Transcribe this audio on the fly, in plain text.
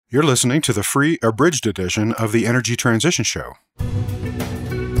You're listening to the free abridged edition of the Energy Transition Show.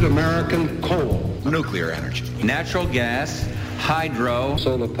 American coal, nuclear energy, natural gas, hydro,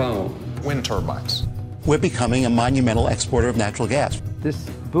 solar power, wind turbines. We're becoming a monumental exporter of natural gas. This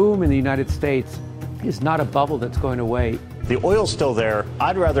boom in the United States is not a bubble that's going away. The oil's still there.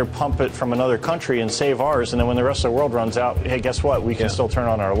 I'd rather pump it from another country and save ours, and then when the rest of the world runs out, hey, guess what? We can still turn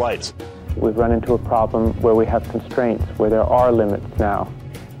on our lights. We've run into a problem where we have constraints, where there are limits now.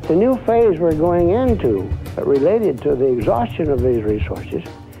 The new phase we're going into, related to the exhaustion of these resources,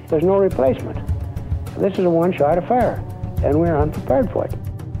 there's no replacement. This is a one-shot affair, and we're unprepared for it.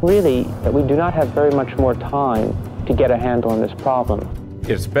 Really, we do not have very much more time to get a handle on this problem.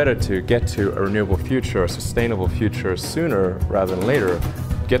 It's better to get to a renewable future, a sustainable future sooner rather than later.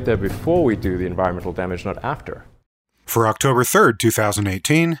 Get there before we do the environmental damage, not after. For October 3rd,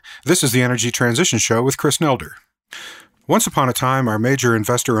 2018, this is the Energy Transition Show with Chris Nelder. Once upon a time, our major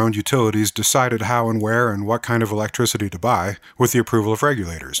investor-owned utilities decided how and where and what kind of electricity to buy with the approval of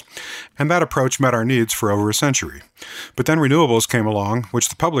regulators. And that approach met our needs for over a century. But then renewables came along, which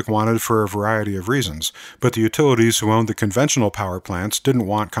the public wanted for a variety of reasons. But the utilities who owned the conventional power plants didn't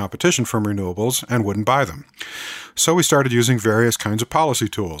want competition from renewables and wouldn't buy them. So we started using various kinds of policy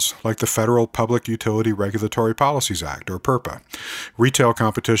tools, like the Federal Public Utility Regulatory Policies Act, or PURPA, retail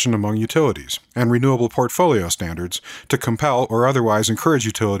competition among utilities, and renewable portfolio standards to compel or otherwise encourage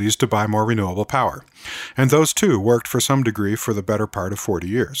utilities to buy more renewable power. And those, too, worked for some degree for the better part of 40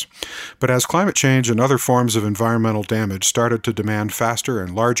 years. But as climate change and other forms of environmental damage started to demand faster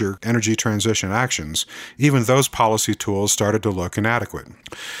and larger energy transition actions, even those policy tools started to look inadequate.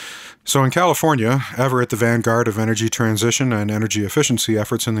 So in California, ever at the vanguard of energy transition and energy efficiency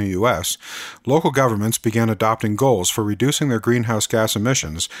efforts in the U.S., local governments began adopting goals for reducing their greenhouse gas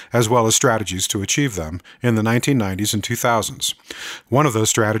emissions, as well as strategies to achieve them, in the 1990s and 2000s. One of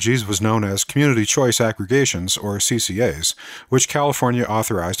those strategies was known as Community Choice Aggregations, or CCAs, which California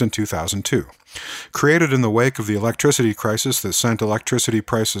authorized in 2002. Created in the wake of the electricity crisis that sent electricity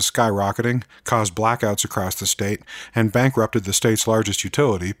prices skyrocketing, caused blackouts across the state, and bankrupted the state's largest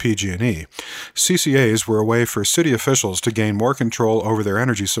utility, PG&E, CCAs were a way for city officials to gain more control over their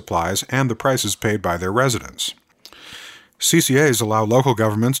energy supplies and the prices paid by their residents. CCAs allow local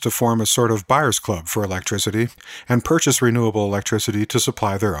governments to form a sort of buyer's club for electricity and purchase renewable electricity to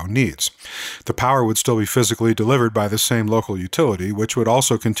supply their own needs. The power would still be physically delivered by the same local utility, which would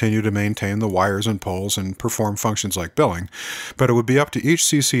also continue to maintain the wires and poles and perform functions like billing, but it would be up to each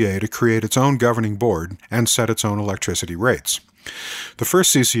CCA to create its own governing board and set its own electricity rates. The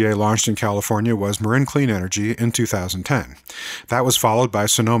first CCA launched in California was Marin Clean Energy in 2010. That was followed by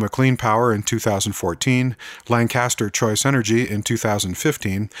Sonoma Clean Power in 2014, Lancaster Choice Energy in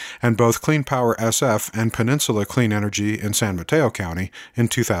 2015, and both Clean Power SF and Peninsula Clean Energy in San Mateo County in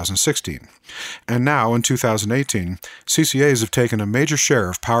 2016. And now, in 2018, CCAs have taken a major share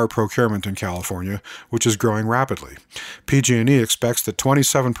of power procurement in California, which is growing rapidly. PG&E expects that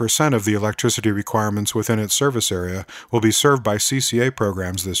 27% of the electricity requirements within its service area will be served by CCA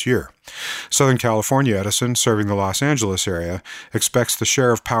programs this year. Southern California Edison, serving the Los Angeles area, expects the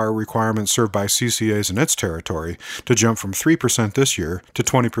share of power requirements served by CCAs in its territory to jump from 3% this year to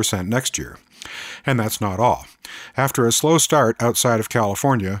 20% next year. And that's not all. After a slow start outside of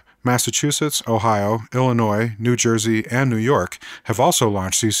California, Massachusetts, Ohio, Illinois, New Jersey, and New York have also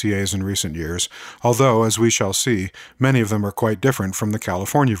launched CCAs in recent years, although, as we shall see, many of them are quite different from the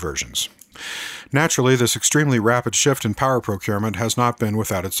California versions. Naturally, this extremely rapid shift in power procurement has not been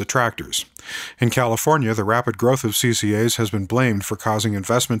without its detractors. In California, the rapid growth of CCAs has been blamed for causing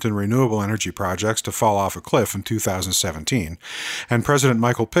investment in renewable energy projects to fall off a cliff in 2017, and President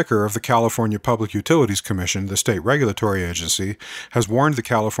Michael Picker of the California Public Utilities Commission, the state regulatory agency, has warned the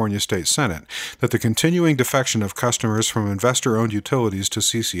California State Senate that the continuing defection of customers from investor-owned utilities to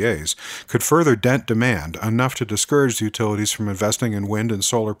CCAs could further dent demand enough to discourage the utilities from investing in wind and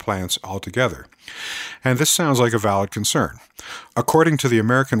solar plants altogether. And this sounds like a valid concern. According to the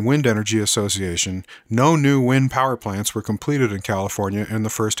American Wind Energy Association, no new wind power plants were completed in California in the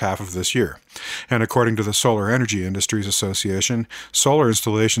first half of this year. And according to the Solar Energy Industries Association, solar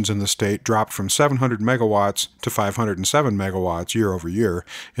installations in the state dropped from 700 megawatts to 507 megawatts year over year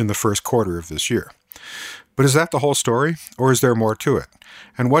in the first quarter of this year. But is that the whole story, or is there more to it?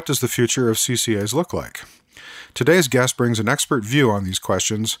 And what does the future of CCAs look like? Today's guest brings an expert view on these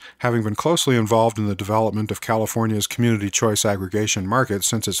questions, having been closely involved in the development of California's community choice aggregation market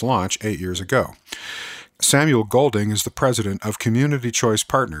since its launch 8 years ago. Samuel Golding is the president of Community Choice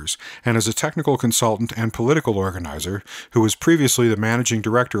Partners and is a technical consultant and political organizer who was previously the managing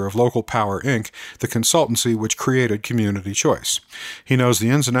director of Local Power, Inc., the consultancy which created Community Choice. He knows the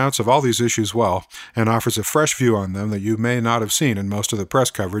ins and outs of all these issues well and offers a fresh view on them that you may not have seen in most of the press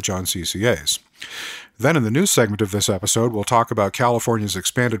coverage on CCAs. Then in the news segment of this episode, we'll talk about California's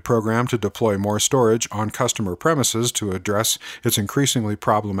expanded program to deploy more storage on customer premises to address its increasingly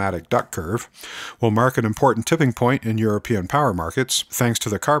problematic duck curve. We'll mark an important tipping point in European power markets, thanks to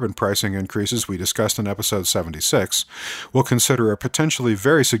the carbon pricing increases we discussed in episode 76. We'll consider a potentially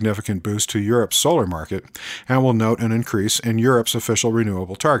very significant boost to Europe's solar market, and we'll note an increase in Europe's official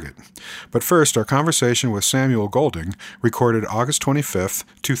renewable target. But first, our conversation with Samuel Golding, recorded August 25th,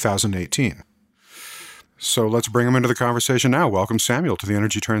 2018. So let's bring him into the conversation now. Welcome, Samuel, to the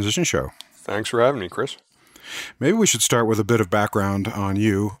Energy Transition Show. Thanks for having me, Chris. Maybe we should start with a bit of background on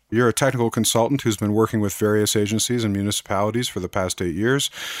you. You're a technical consultant who's been working with various agencies and municipalities for the past 8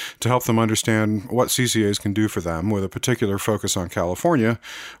 years to help them understand what CCAs can do for them, with a particular focus on California,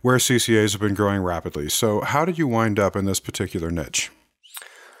 where CCAs have been growing rapidly. So how did you wind up in this particular niche?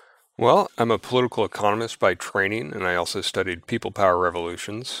 Well, I'm a political economist by training, and I also studied people power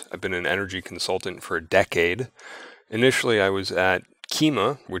revolutions. I've been an energy consultant for a decade. Initially, I was at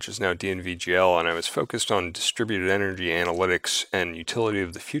KEMA, which is now DNVGL, and I was focused on distributed energy analytics and utility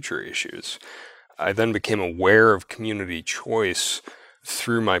of the future issues. I then became aware of community choice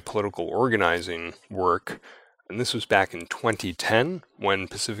through my political organizing work, and this was back in 2010 when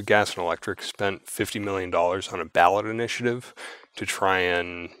Pacific Gas and Electric spent $50 million on a ballot initiative to try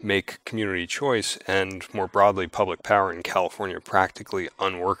and make community choice and, more broadly, public power in California practically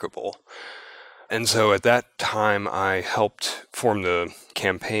unworkable. And so at that time, I helped form the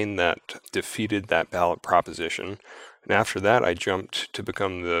campaign that defeated that ballot proposition. And after that, I jumped to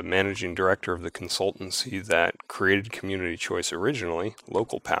become the managing director of the consultancy that created community choice originally,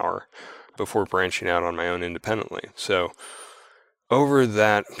 Local Power, before branching out on my own independently. So over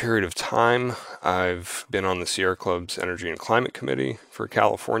that period of time, I've been on the Sierra Club's Energy and Climate Committee for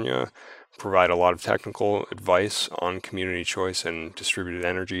California, provide a lot of technical advice on community choice and distributed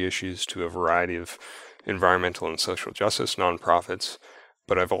energy issues to a variety of environmental and social justice nonprofits.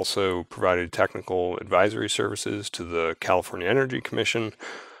 But I've also provided technical advisory services to the California Energy Commission,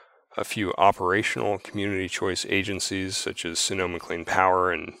 a few operational community choice agencies such as Sonoma Clean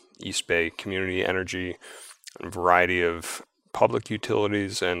Power and East Bay Community Energy, and a variety of public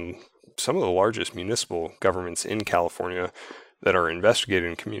utilities, and some of the largest municipal governments in California that are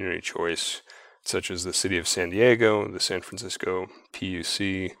investigating community choice, such as the City of San Diego, the San Francisco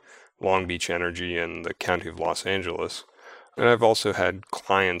PUC, Long Beach Energy, and the County of Los Angeles. And I've also had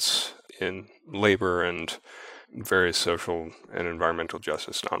clients in labor and various social and environmental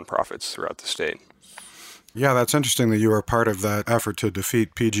justice nonprofits throughout the state. Yeah, that's interesting that you were part of that effort to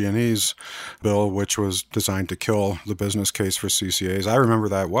defeat PG&E's bill, which was designed to kill the business case for CCAs. I remember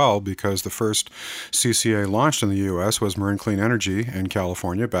that well because the first CCA launched in the U.S. was Marin Clean Energy in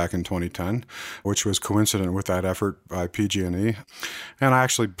California back in 2010, which was coincident with that effort by PG&E. And I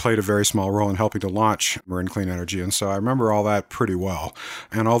actually played a very small role in helping to launch Marin Clean Energy, and so I remember all that pretty well.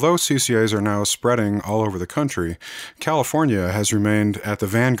 And although CCAs are now spreading all over the country, California has remained at the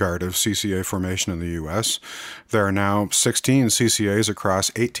vanguard of CCA formation in the U.S. There are now 16 CCAs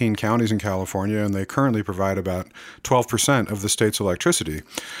across 18 counties in California, and they currently provide about 12% of the state's electricity.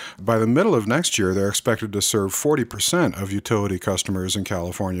 By the middle of next year, they're expected to serve 40% of utility customers in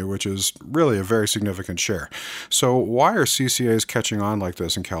California, which is really a very significant share. So why are CCAs catching on like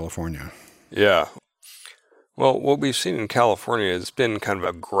this in California? Yeah. Well, what we've seen in California has been kind of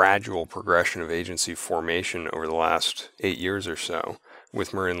a gradual progression of agency formation over the last 8 years or so,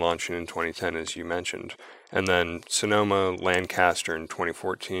 with Marin launching in 2010, as you mentioned, and then Sonoma, Lancaster in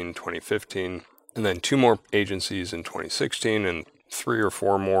 2014, 2015, and then 2 more agencies in 2016, and 3 or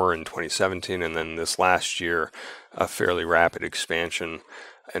 4 more in 2017, and then this last year, a fairly rapid expansion.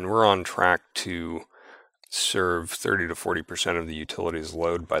 And we're on track to serve 30 to 40% of the utilities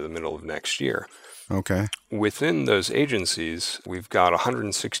load by the middle of next year. Okay. Within those agencies, we've got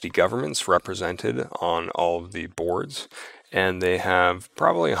 160 governments represented on all of the boards, and they have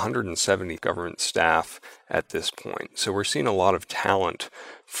probably 170 government staff at this point. So we're seeing a lot of talent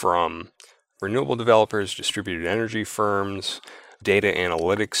from renewable developers, distributed energy firms, data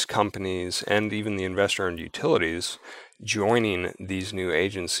analytics companies, and even the investor-owned utilities joining these new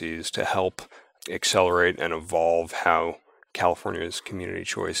agencies to help accelerate and evolve how California's community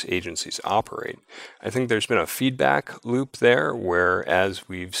choice agencies operate. I think there's been a feedback loop there where, as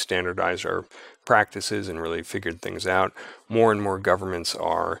we've standardized our practices and really figured things out, more and more governments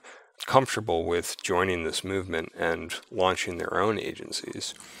are comfortable with joining this movement and launching their own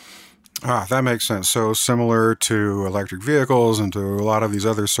agencies. That makes sense. So similar to electric vehicles and to a lot of these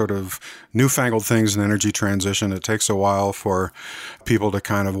other sort of newfangled things in energy transition, it takes a while for people to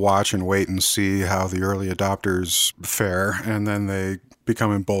kind of watch and wait and see how the early adopters fare, and then they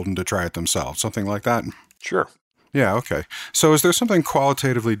become emboldened to try it themselves. Something like that? Sure. Yeah, okay. So is there something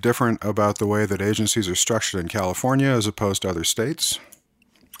qualitatively different about the way that agencies are structured in California as opposed to other states?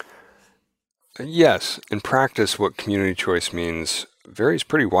 Yes. In practice, what community choice means varies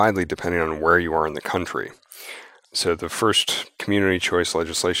pretty widely depending on where you are in the country. So the first community choice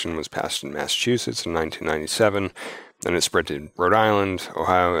legislation was passed in Massachusetts in 1997, then it spread to Rhode Island,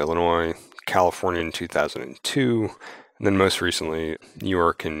 Ohio, Illinois, California in 2002, and then most recently New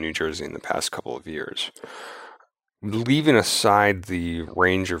York and New Jersey in the past couple of years. Leaving aside the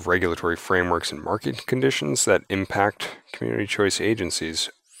range of regulatory frameworks and market conditions that impact community choice agencies,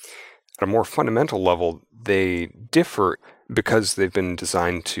 at a more fundamental level, they differ because they've been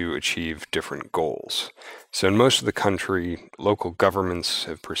designed to achieve different goals. So in most of the country, local governments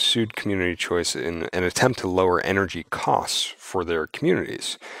have pursued community choice in an attempt to lower energy costs for their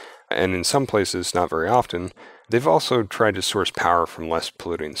communities. And in some places, not very often, they've also tried to source power from less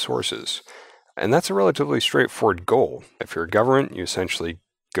polluting sources. And that's a relatively straightforward goal. If you're a government, you essentially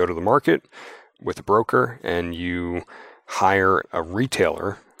go to the market with a broker and you hire a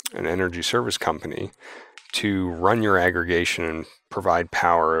retailer, an energy service company, to run your aggregation and provide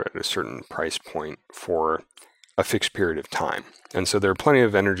power at a certain price point for a fixed period of time. And so there are plenty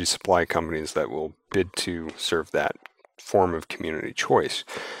of energy supply companies that will bid to serve that form of community choice.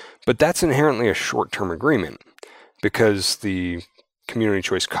 But that's inherently a short-term agreement because the community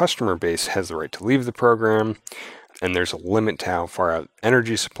choice customer base has the right to leave the program, and there's a limit to how far out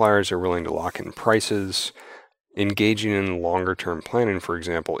energy suppliers are willing to lock in prices. Engaging in longer-term planning, for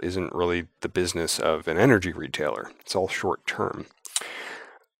example, isn't really the business of an energy retailer. It's all short-term.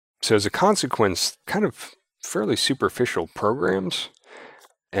 So as a consequence, kind of fairly superficial programs,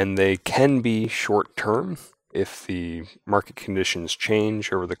 and they can be short-term if the market conditions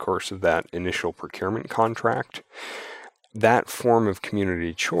change over the course of that initial procurement contract. That form of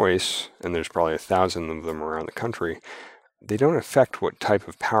community choice, and there's probably 1,000 of them around the country, they don't affect what type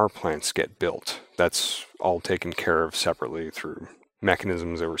of power plants get built. That's all taken care of separately through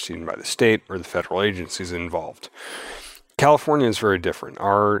mechanisms overseen by the state or the federal agencies involved. California is very different.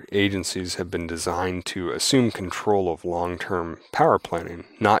 Our agencies have been designed to assume control of long-term power planning,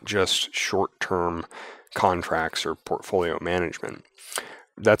 not just short-term contracts or portfolio management.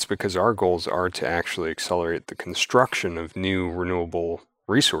 That's because our goals are to actually accelerate the construction of new renewable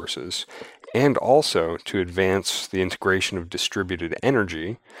resources and also to advance the integration of distributed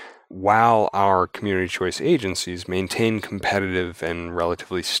energy while our community choice agencies maintain competitive and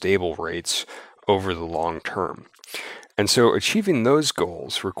relatively stable rates over the long term. And so achieving those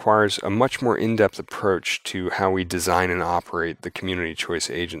goals requires a much more in-depth approach to how we design and operate the community choice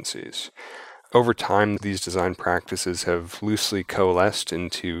agencies. Over time, these design practices have loosely coalesced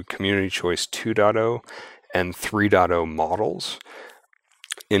into Community Choice 2.0 and 3.0 models,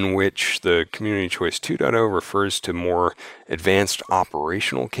 in which the Community Choice 2.0 refers to more advanced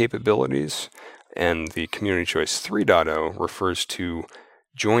operational capabilities, and the Community Choice 3.0 refers to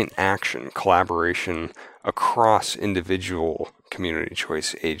joint action, collaboration across individual community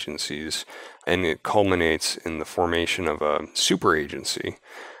choice agencies, and it culminates in the formation of a super agency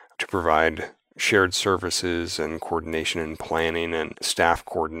to provide shared services and coordination and planning and staff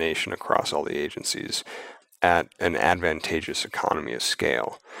coordination across all the agencies at an advantageous economy of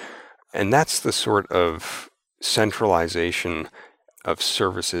scale. And that's the sort of centralization of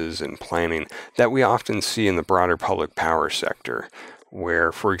services and planning that we often see in the broader public power sector,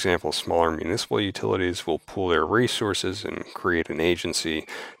 where, for example, smaller municipal utilities will pool their resources and create an agency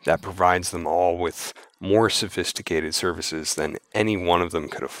that provides them all with more sophisticated services than any one of them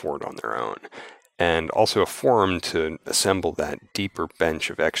could afford on their own, and also a forum to assemble that deeper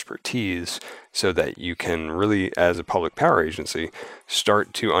bench of expertise so that you can really, as a public power agency,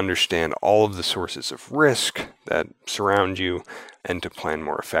 start to understand all of the sources of risk that surround you and to plan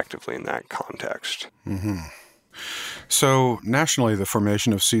more effectively in that context. Mm-hmm. So nationally, the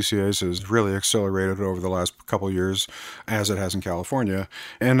formation of CCAs has really accelerated over the last couple of years, as it has in California.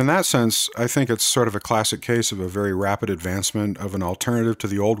 And in that sense, I think it's sort of a classic case of a very rapid advancement of an alternative to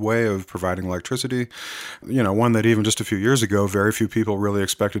the old way of providing electricity. You know, one that even just a few years ago, very few people really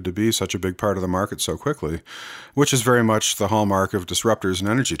expected to be such a big part of the market so quickly, which is very much the hallmark of disruptors in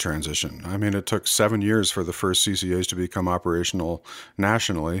energy transition. I mean, it took 7 years for the first CCAs to become operational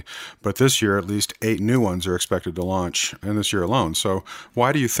nationally, but this year, at least 8 new ones are expected to launch. much in this year alone. So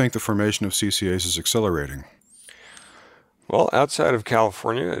why do you think the formation of CCAs is accelerating? Well, outside of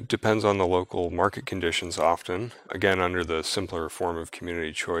California, it depends on the local market conditions often. Again, under the simpler form of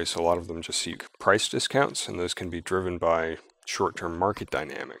community choice, a lot of them just seek price discounts, and those can be driven by short-term market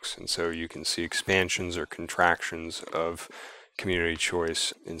dynamics. And so you can see expansions or contractions of community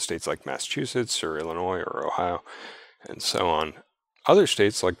choice in states like Massachusetts or Illinois or Ohio, and so on. Other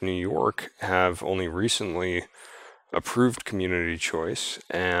states like New York have only recently approved community choice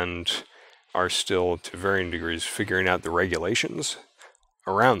and are still, to varying degrees, figuring out the regulations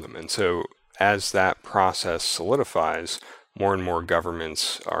around them. And so as that process solidifies, more and more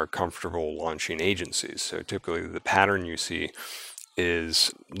governments are comfortable launching agencies. So typically the pattern you see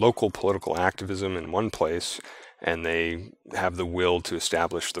is local political activism in one place, and they have the will to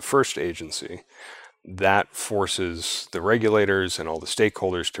establish the first agency. That forces the regulators and all the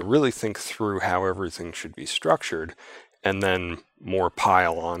stakeholders to really think through how everything should be structured, and then more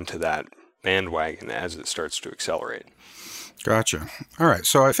pile onto that bandwagon as it starts to accelerate. Gotcha. All right.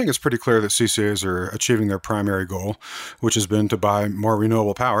 So I think it's pretty clear that CCAs are achieving their primary goal, which has been to buy more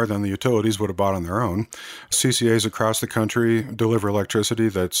renewable power than the utilities would have bought on their own. CCAs across the country deliver electricity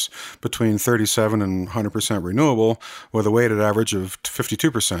that's between 37 and 100% renewable, with a weighted average of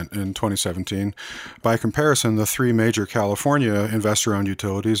 52% in 2017. By comparison, the three major California investor-owned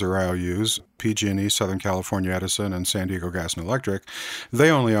utilities, or IOUs, PG&E, Southern California Edison, and San Diego Gas and Electric, they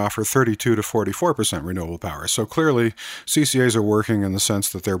only offer 32 to 44% renewable power. So clearly, CCAs are working in the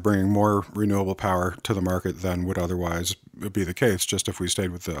sense that they're bringing more renewable power to the market than would otherwise be the case, just if we stayed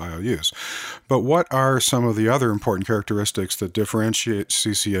with the IOUs. But what are some of the other important characteristics that differentiate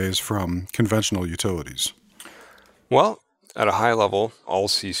CCAs from conventional utilities? Well, at a high level, all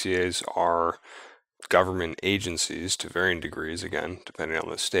CCAs are government agencies to varying degrees, again, depending on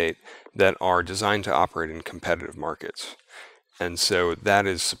the state, that are designed to operate in competitive markets. And so that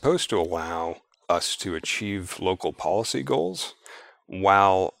is supposed to allow us to achieve local policy goals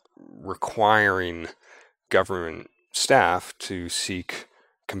while requiring government staff to seek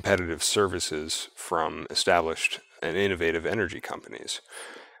competitive services from established and innovative energy companies.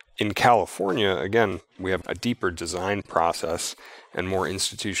 In California, again, we have a deeper design process and more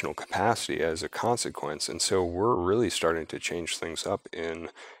institutional capacity as a consequence, and so we're really starting to change things up in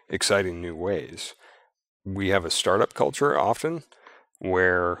exciting new ways. We have a startup culture often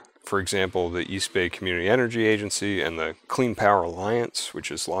where, for example, the East Bay Community Energy Agency and the Clean Power Alliance,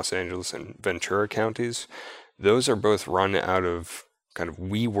 which is Los Angeles and Ventura counties, those are both run out of kind of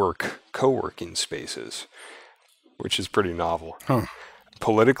WeWork co-working spaces, which is pretty novel.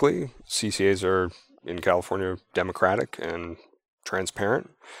 Politically, CCAs are in California democratic and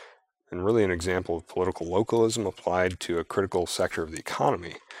transparent, and really an example of political localism applied to a critical sector of the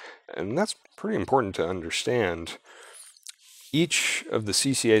economy. And that's pretty important to understand. Each of the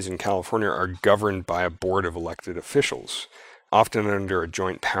CCAs in California are governed by a board of elected officials, often under a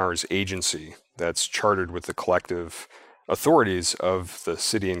joint powers agency that's chartered with the collective authorities of the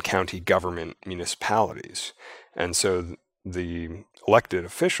city and county government municipalities. And so the elected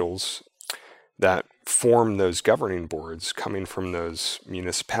officials that form those governing boards coming from those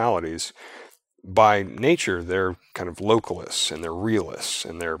municipalities, by nature, they're kind of localists and they're realists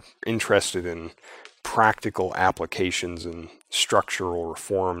and they're interested in practical applications and structural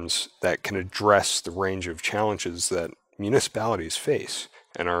reforms that can address the range of challenges that municipalities face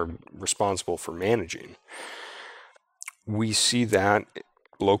and are responsible for managing. We see that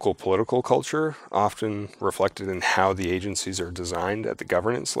local political culture often reflected in how the agencies are designed at the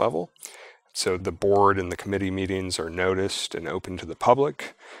governance level. So the board and the committee meetings are noticed and open to the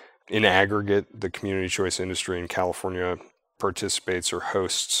public. In aggregate, the community choice industry in California participates or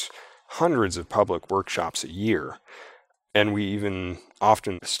hosts hundreds of public workshops a year. And we even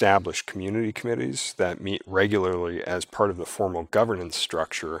often establish community committees that meet regularly as part of the formal governance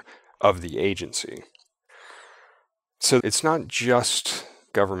structure of the agency. So it's not just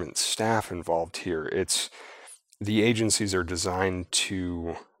government staff involved here. It's the agencies are designed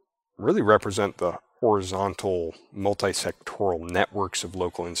to really represent the horizontal, multi-sectoral networks of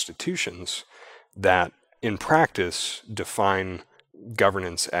local institutions that, in practice, define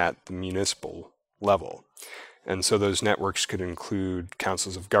governance at the municipal level. And so those networks could include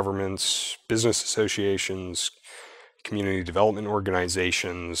councils of governments, business associations, community development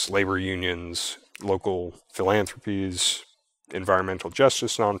organizations, labor unions, local philanthropies, environmental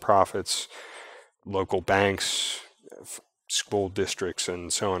justice nonprofits, local banks, school districts,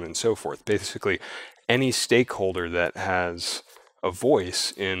 and so on and so forth. Basically, any stakeholder that has a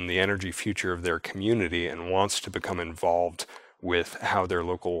voice in the energy future of their community and wants to become involved with how their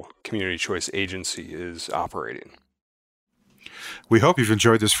local community choice agency is operating. We hope you've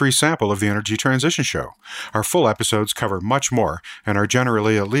enjoyed this free sample of the Energy Transition Show. Our full episodes cover much more and are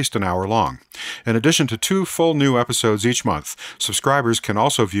generally at least an hour long. In addition to 2 full new episodes each month, subscribers can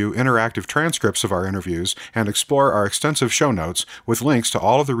also view interactive transcripts of our interviews and explore our extensive show notes with links to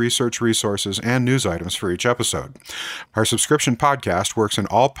all of the research resources and news items for each episode. Our subscription podcast works in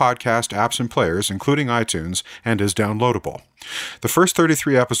all podcast apps and players, including iTunes, and is downloadable. The first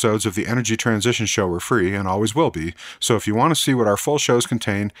 33 episodes of the Energy Transition Show were free and always will be, so if you want to see what our full shows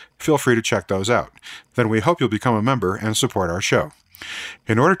contain, feel free to check those out. Then we hope you'll become a member and support our show.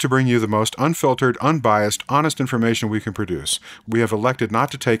 In order to bring you the most unfiltered, unbiased, honest information we can produce, we have elected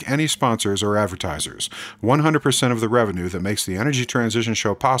not to take any sponsors or advertisers. 100% of the revenue that makes the Energy Transition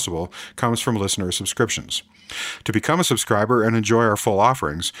Show possible comes from listener subscriptions. To become a subscriber and enjoy our full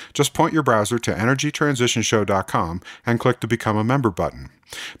offerings, just point your browser to energytransitionshow.com and click the Become a Member button.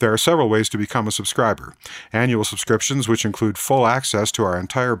 There are several ways to become a subscriber. Annual subscriptions, which include full access to our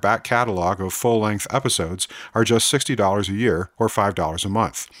entire back catalog of full-length episodes, are just $60 a year or $5 a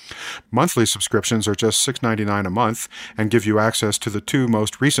month. Monthly subscriptions are just $6.99 a month and give you access to the 2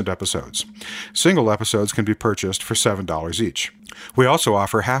 most recent episodes. Single episodes can be purchased for $7 each. We also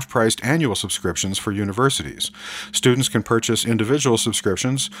offer half-priced annual subscriptions for universities. Students can purchase individual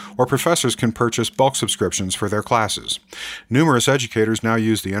subscriptions, or professors can purchase bulk subscriptions for their classes. Numerous educators now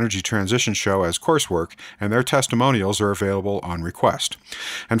use the Energy Transition Show as coursework, and their testimonials are available on request.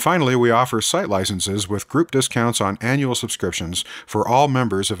 And finally, we offer site licenses with group discounts on annual subscriptions for all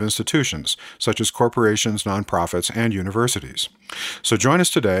members of institutions, such as corporations, nonprofits, and universities. So join us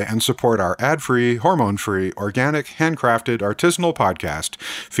today and support our ad-free, hormone-free, organic, handcrafted, artisanal podcast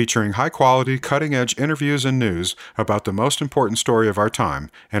featuring high-quality, cutting-edge interviews and news about the most important story of our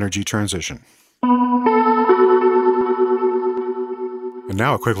time, energy transition. And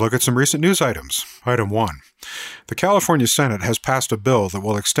now a quick look at some recent news items. Item 1. The California Senate has passed a bill that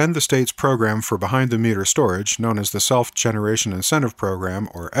will extend the state's program for behind-the-meter storage, known as the Self-Generation Incentive Program,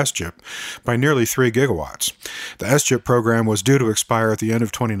 or SGIP, by nearly 3 gigawatts. The SGIP program was due to expire at the end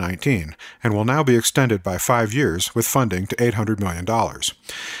of 2019 and will now be extended by 5 years with funding to $800 million.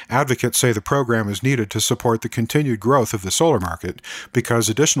 Advocates say the program is needed to support the continued growth of the solar market because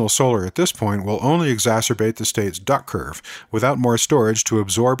additional solar at this point will only exacerbate the state's duck curve without more storage to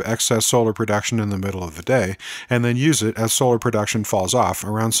absorb excess solar production in the middle of the day and then use it as solar production falls off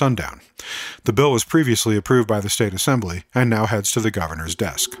around sundown. The bill was previously approved by the State Assembly and now heads to the governor's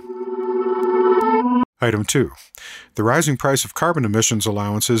desk. Item 2. The rising price of carbon emissions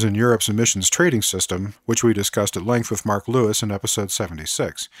allowances in Europe's emissions trading system, which we discussed at length with Mark Lewis in episode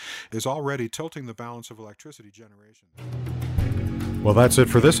 76, is already tilting the balance of electricity generation. Well, that's it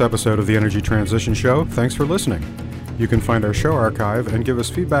for this episode of the Energy Transition Show. Thanks for listening. You can find our show archive and give us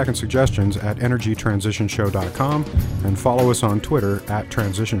feedback and suggestions at energytransitionshow.com and follow us on Twitter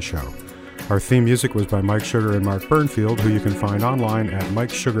 @TransitionShow. Our theme music was by Mike Sugar and Mark Burnfield, who you can find online at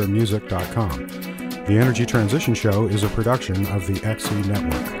MikeSugarMusic.com. The Energy Transition Show is a production of the XE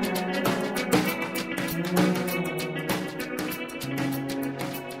Network.